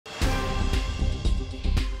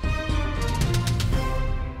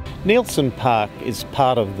Neilson Park is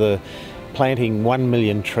part of the planting 1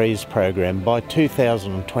 million trees program by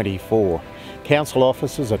 2024. Council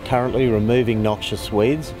officers are currently removing noxious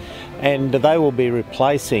weeds, and they will be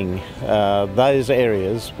replacing those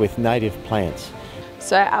areas with native plants.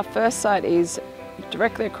 So our first site is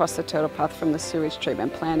directly across the turtle path from the sewage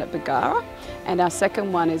treatment plant at Bundaberg, and our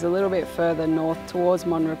second one is a little bit further north towards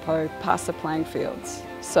Monrepo, past the playing fields.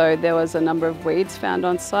 So there was a number of weeds found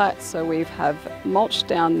on site, so we have mulched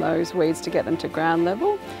down those weeds to get them to ground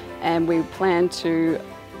level, and we plan to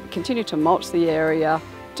continue to mulch the area,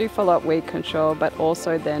 do follow-up weed control, but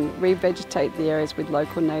also then revegetate the areas with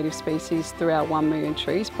local native species through our 1 million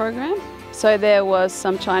trees program. So there was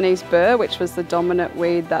some Chinese burr, which was the dominant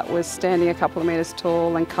weed that was standing a couple of metres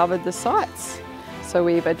tall and covered the sites. So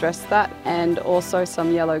we've addressed that, and also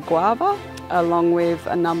some yellow guava, along with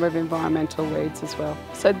a number of environmental weeds as well.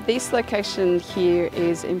 So this location here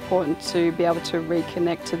is important to be able to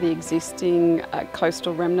reconnect to the existing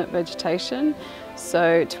coastal remnant vegetation.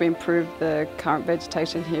 So to improve the current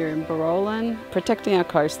vegetation here in Barolan, protecting our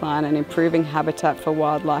coastline and improving habitat for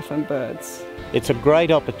wildlife and birds. It's a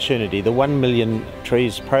great opportunity, the 1 million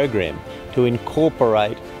trees program, to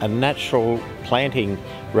incorporate a natural planting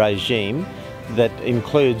regime that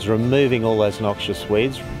includes removing all those noxious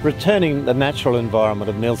weeds, returning the natural environment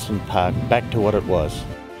of Neilson Park back to what it was.